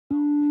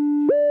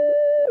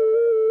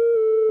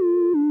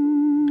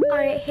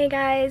Hey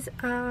guys,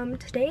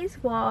 today's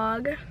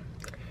vlog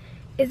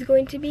is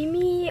going to be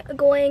me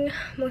going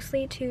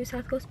mostly to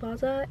South Coast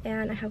Plaza,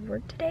 and I have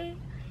work today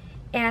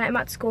and I'm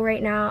at school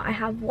right now. I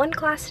have one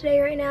class today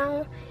right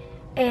now,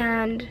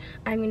 and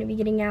I'm going to be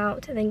getting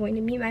out and then going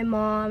to meet my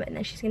mom, and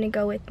then she's going to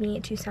go with me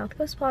to South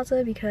Coast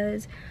Plaza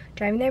because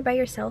driving there by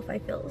yourself I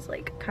feel is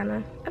like kind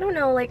of, I don't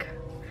know, like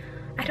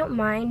I don't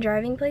mind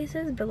driving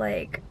places, but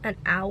like an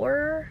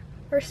hour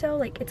or so,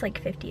 like it's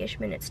like 50-ish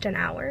minutes to an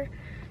hour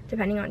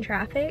depending on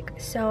traffic,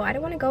 so I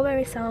don't want to go by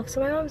myself, so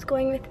my mom's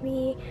going with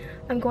me.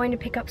 I'm going to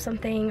pick up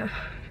something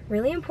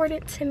really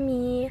important to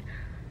me.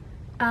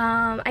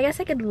 I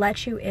guess I could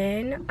let you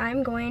in.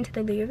 I'm going to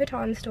the Louis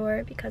Vuitton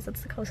store because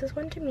it's the closest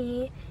one to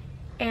me,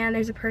 and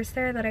there's a purse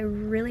there that I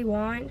really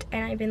want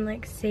and I've been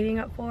like saving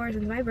up for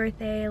since my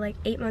birthday like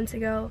 8 months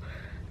ago.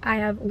 I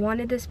have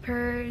wanted this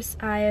purse.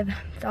 I have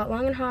thought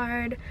long and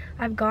hard.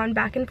 I've gone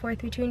back and forth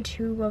between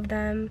two of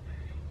them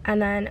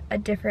and then a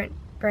different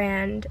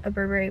brand, a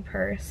Burberry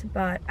purse,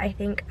 but I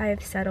think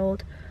I've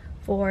settled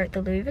for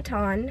the Louis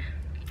Vuitton.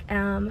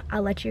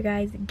 I'll let you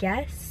guys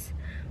guess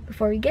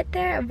before we get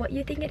there of what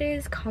you think it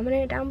is. Comment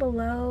it down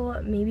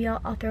below. Maybe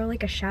I'll throw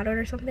like a shout out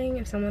or something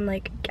if someone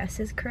like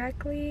guesses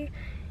correctly.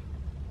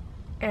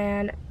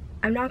 And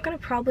I'm not gonna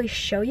probably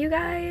show you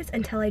guys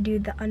until I do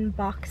the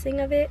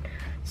unboxing of it,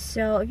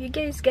 so if you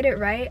guys get it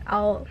right,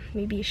 I'll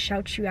maybe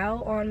shout you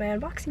out on my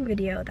unboxing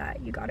video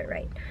that you got it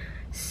right.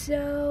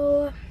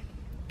 So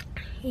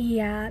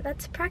yeah,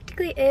 that's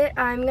practically it.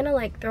 I'm gonna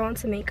like throw on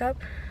some makeup.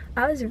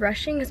 I was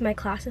rushing because my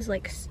class is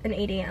like an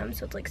 8 a.m.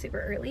 so it's like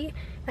super early,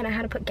 and I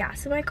had to put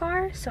gas in my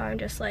car, so I'm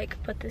just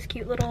like put this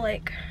cute little,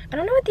 like, I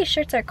don't know what these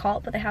shirts are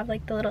called, but they have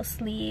like the little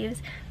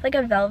sleeves, like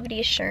a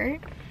velvety shirt,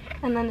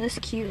 and then this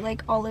cute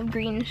like olive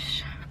green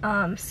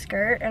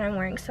skirt, and I'm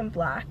wearing some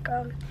black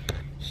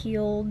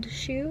heeled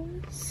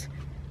shoes.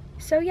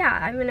 So yeah,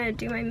 I'm gonna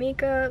do my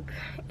makeup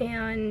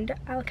and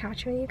I'll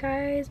catch you with you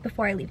guys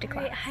before I leave to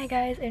class. Hi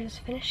guys, I just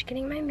finished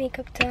getting my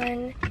makeup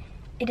done.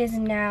 It is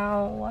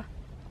now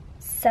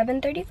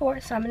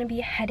 7:34, so I'm gonna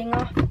be heading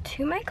off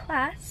to my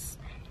class,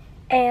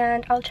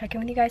 and I'll check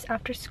in with you guys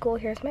after school.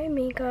 Here's my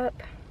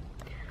makeup.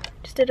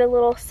 Just did a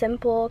little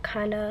simple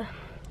kind of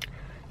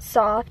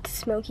soft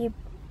smoky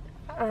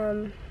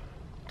brown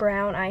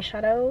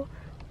eyeshadow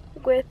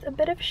with a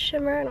bit of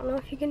shimmer. I don't know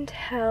if you can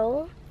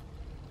tell.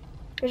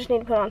 I just need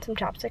to put on some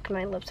chapstick.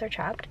 My lips are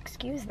chapped,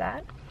 excuse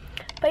that.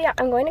 But yeah,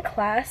 I'm going to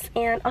class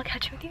and I'll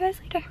catch up with you guys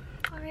later.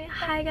 Alright,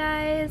 hi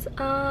guys.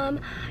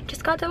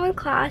 Just got done with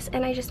class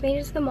and I just made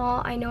it to the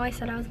mall. I know I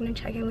said I was going to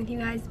check in with you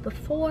guys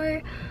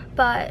before,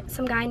 but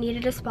some guy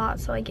needed a spot,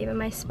 so I gave him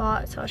my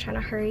spot, so I was trying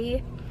to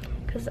hurry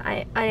because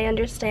I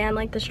understand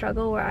like the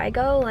struggle where I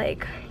go,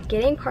 like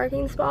getting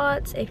parking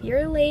spots. If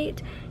you're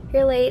late,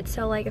 you're late,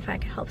 so like if I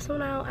could help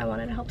someone out, I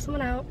wanted to help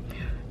someone out.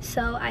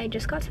 So I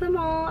just got to the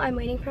mall. I'm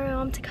waiting for my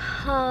mom to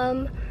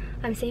come.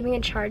 I'm saving a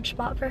charge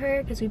spot for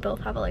her because we both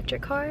have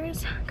electric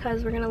cars,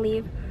 because we're gonna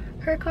leave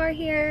her car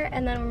here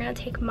and then we're gonna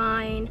take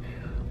mine,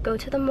 go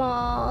to the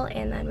mall,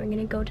 and then we're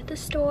gonna go to the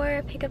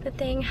store, pick up a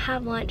thing,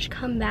 have lunch,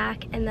 come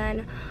back, and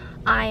then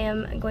I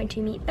am going to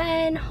meet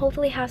Ben,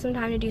 hopefully have some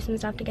time to do some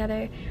stuff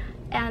together,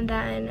 and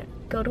then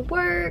go to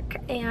work,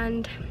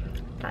 and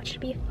that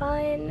should be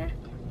fun.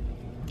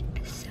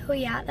 So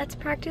yeah, that's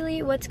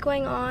practically what's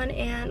going on,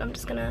 and I'm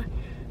just gonna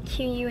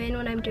cue you in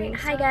when I'm doing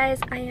stuff. Hi guys,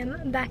 I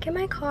am back in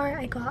my car.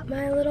 I got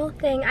my little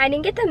thing. I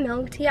didn't get the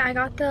milk tea, I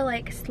got the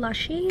like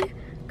slushy,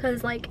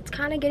 because like it's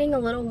kind of getting a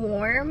little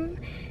warm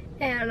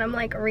and I'm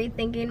like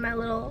rethinking my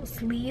little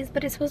sleeves,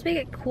 but it's supposed to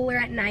get cooler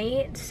at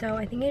night, so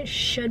I think it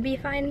should be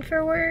fine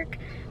for work.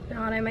 If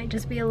not, I might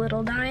just be a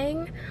little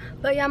dying.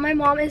 But yeah, my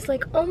mom is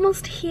like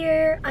almost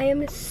here. I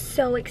am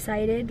so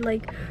excited.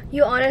 Like,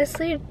 you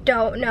honestly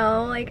don't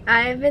know, like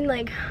I've been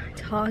like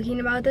talking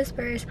about this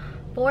purse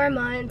 4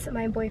 months.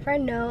 My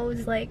boyfriend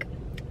knows, like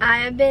I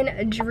have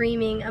been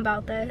dreaming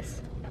about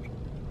this.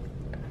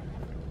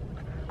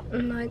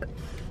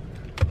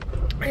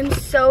 I'm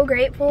so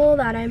grateful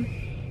that I'm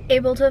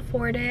able to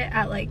afford it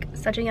at like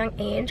such a young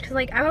age, because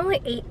like I'm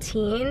only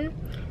 18,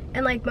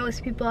 and like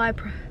most people I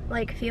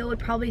like feel would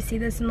probably see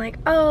this and like,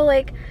 oh,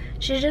 like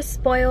she's just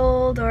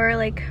spoiled, or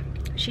like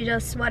she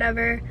just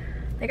whatever,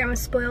 like I'm a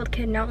spoiled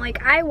kid. No,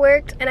 like I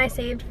worked and I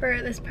saved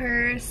for this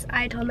purse.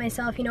 I told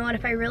myself, you know what,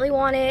 if I really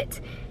want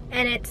it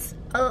and it's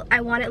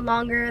I want it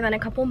longer than a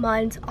couple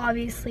months,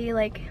 obviously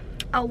like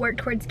I'll work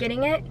towards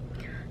getting it.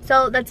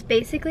 So that's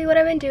basically what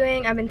I've been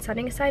doing. I've been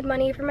setting aside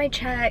money for my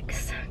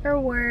checks, for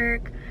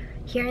work,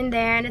 here and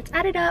there, and it's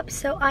added up,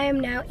 so I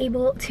am now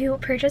able to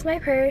purchase my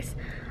purse.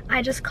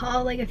 I just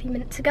called like a few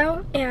minutes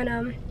ago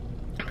and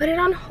put it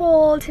on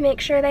hold to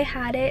make sure they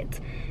had it,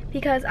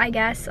 because I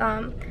guess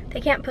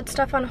they can't put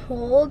stuff on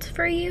hold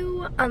for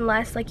you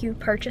unless like you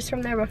purchased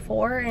from there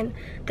before, and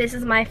this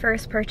is my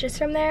first purchase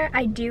from there.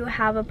 I do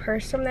have a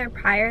purse from there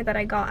prior that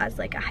I got as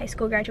like a high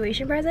school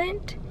graduation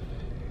present,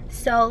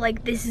 so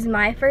like this is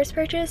my first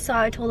purchase. So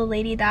I told the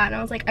lady that, and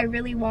I was like, I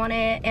really want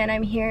it and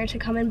I'm here to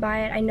come and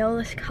buy it. I know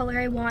this color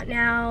I want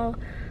now.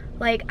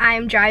 like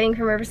I'm driving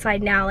from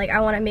Riverside now. Like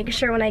I want to make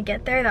sure when I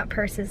get there that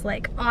purse is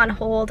like on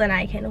hold and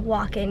I can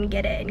walk in,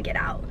 get it, and get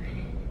out.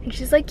 And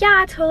she's like,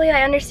 yeah, totally,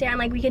 I understand.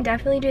 Like we can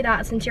definitely do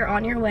that since you're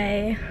on your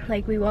way.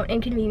 Like we won't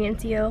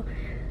inconvenience you.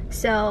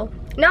 So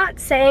not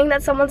saying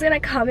that someone's gonna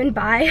come and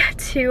buy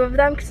 2 of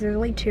them because there's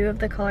only 2 of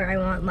the color I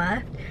want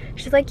left.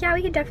 She's like, yeah,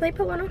 we can definitely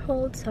put one on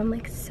hold. So I'm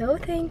like so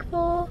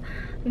thankful.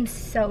 I'm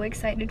so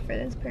excited for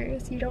this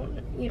purse. You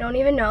don't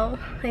even know.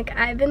 Like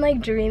I've been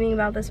like dreaming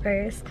about this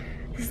purse.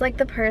 This is like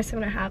the purse I'm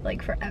gonna have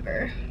like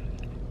forever.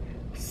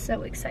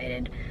 So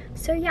excited.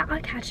 So yeah,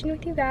 I'll catch in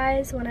with you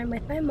guys when I'm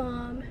with my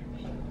mom.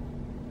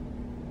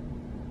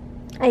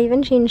 I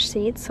even changed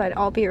seats so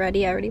I'll be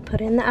ready. I already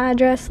put in the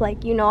address.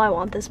 Like, you know I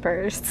want this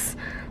purse.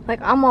 Like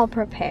I'm all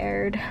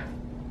prepared.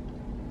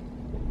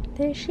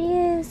 There she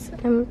is. I'm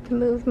gonna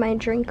move my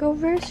drink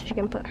over so she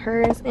can put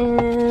hers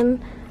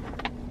in.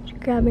 She's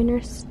grabbing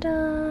her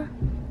stuff.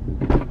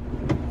 I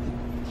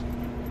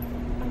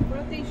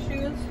brought these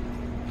shoes,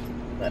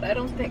 but I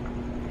don't think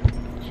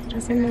She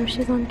doesn't know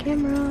she's on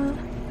camera.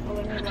 I'll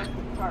let me lock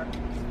the car.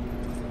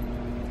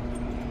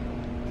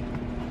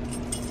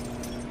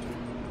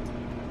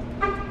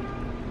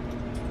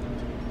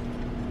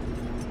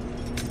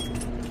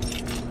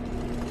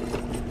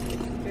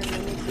 Here,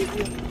 let me give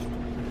you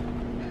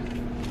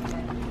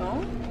my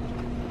phone.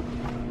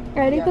 I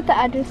already Yeah. put the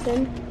address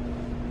in.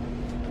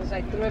 Because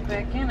I threw it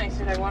back in. I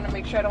said I want to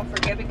make sure I don't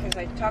forget because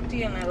I talked to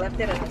you and I left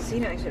it on the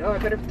seat and I said, oh, I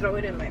better throw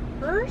it in my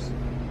purse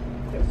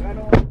because I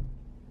don't.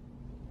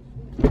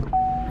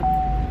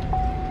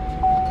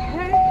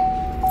 Okay.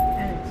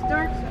 And it's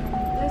dark, so I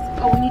don't need this.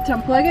 Oh, we need to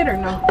unplug it or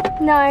no?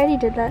 No, I already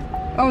did that.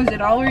 Oh, is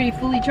it already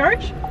fully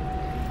charged?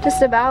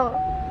 Just about. Oh,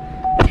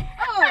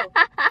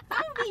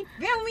 don't be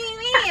filming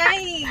me.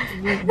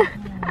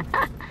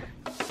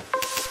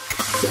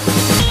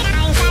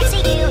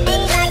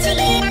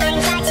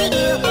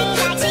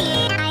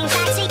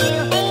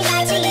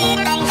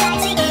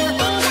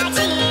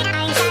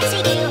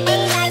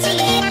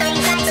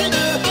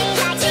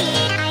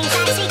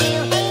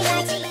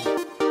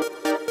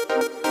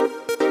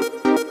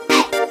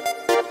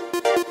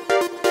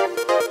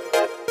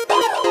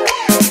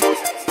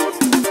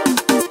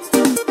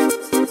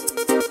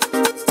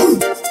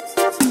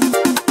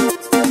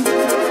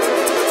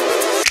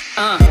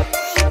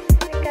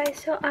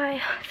 So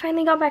I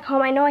finally got back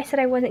home. I know I said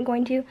I wasn't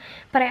going to,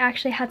 but I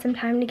actually had some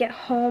time to get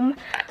home.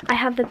 I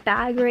have the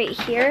bag right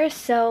here,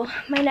 so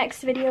my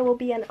next video will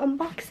be an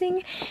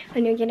unboxing,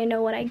 and you're gonna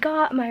know what I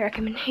got, my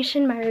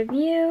recommendation, my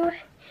review,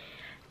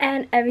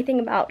 and everything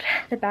about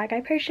the bag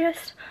I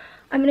purchased.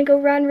 I'm gonna go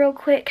run real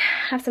quick,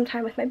 have some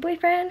time with my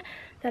boyfriend,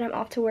 then I'm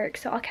off to work,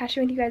 so I'll catch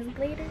you with you guys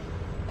later.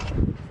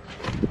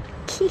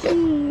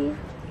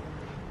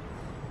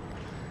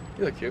 You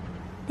look cute.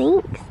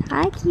 Thanks.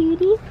 Hi,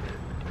 cutie.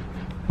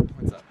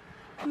 What's up?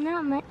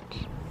 Not much.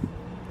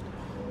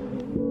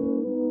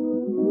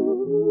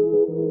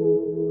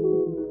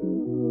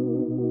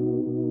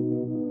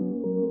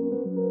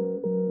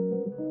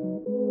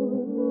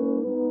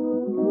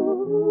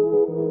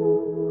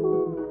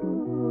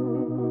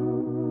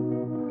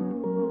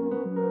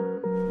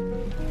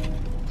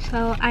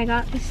 So I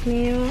got this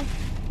new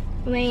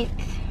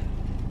length,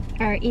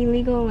 or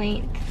illegal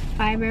length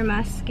fiber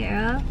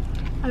mascara.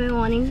 I've been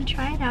wanting to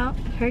try it out.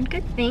 I've heard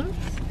good things.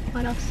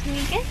 What else did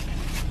we get?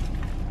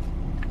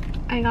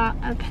 I got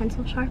a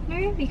pencil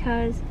sharpener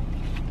because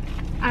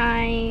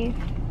I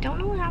don't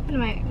know what happened to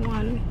my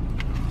one.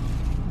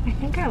 I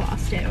think I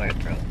lost it or it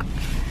broke.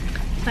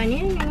 So I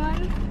need a new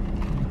one.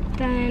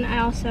 Then I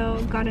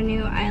also got a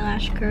new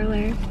eyelash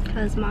curler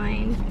because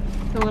mine,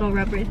 the little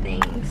rubber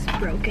thing's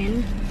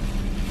broken.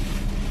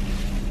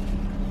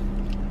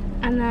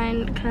 And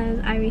then because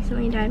I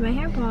recently dyed my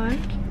hair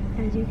blonde,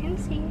 as you can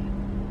see,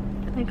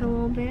 like a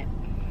little bit.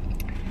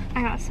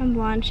 I got some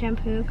blonde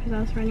shampoo because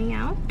I was running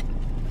out.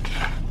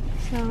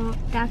 So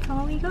that's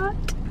all we got.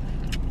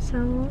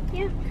 So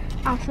yeah,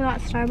 I also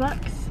got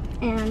Starbucks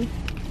and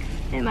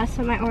it messed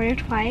up my order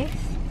twice.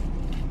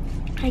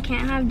 I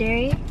can't have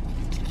dairy,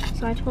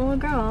 so I told the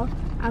girl,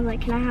 I was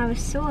like, can I have a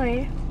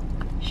soy,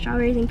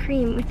 strawberries and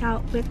cream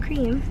without whipped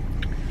cream?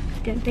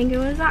 Didn't think it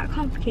was that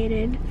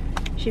complicated.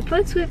 She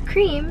puts whipped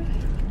cream,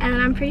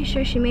 and I'm pretty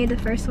sure she made the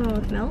first one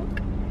with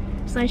milk.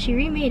 So then she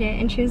remade it,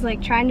 and she was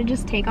like trying to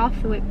just take off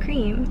the whipped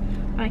cream,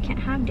 but I can't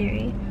have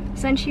dairy.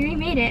 So then she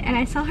remade it, and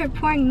I saw her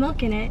pouring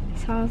milk in it.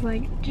 So I was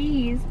like,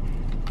 geez. I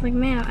was like,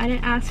 ma'am, I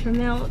didn't ask for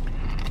milk.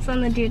 So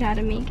then the dude had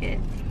to make it.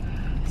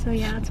 So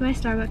yeah, that's my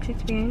Starbucks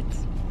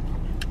experience.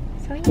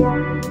 So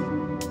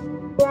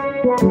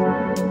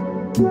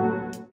yeah.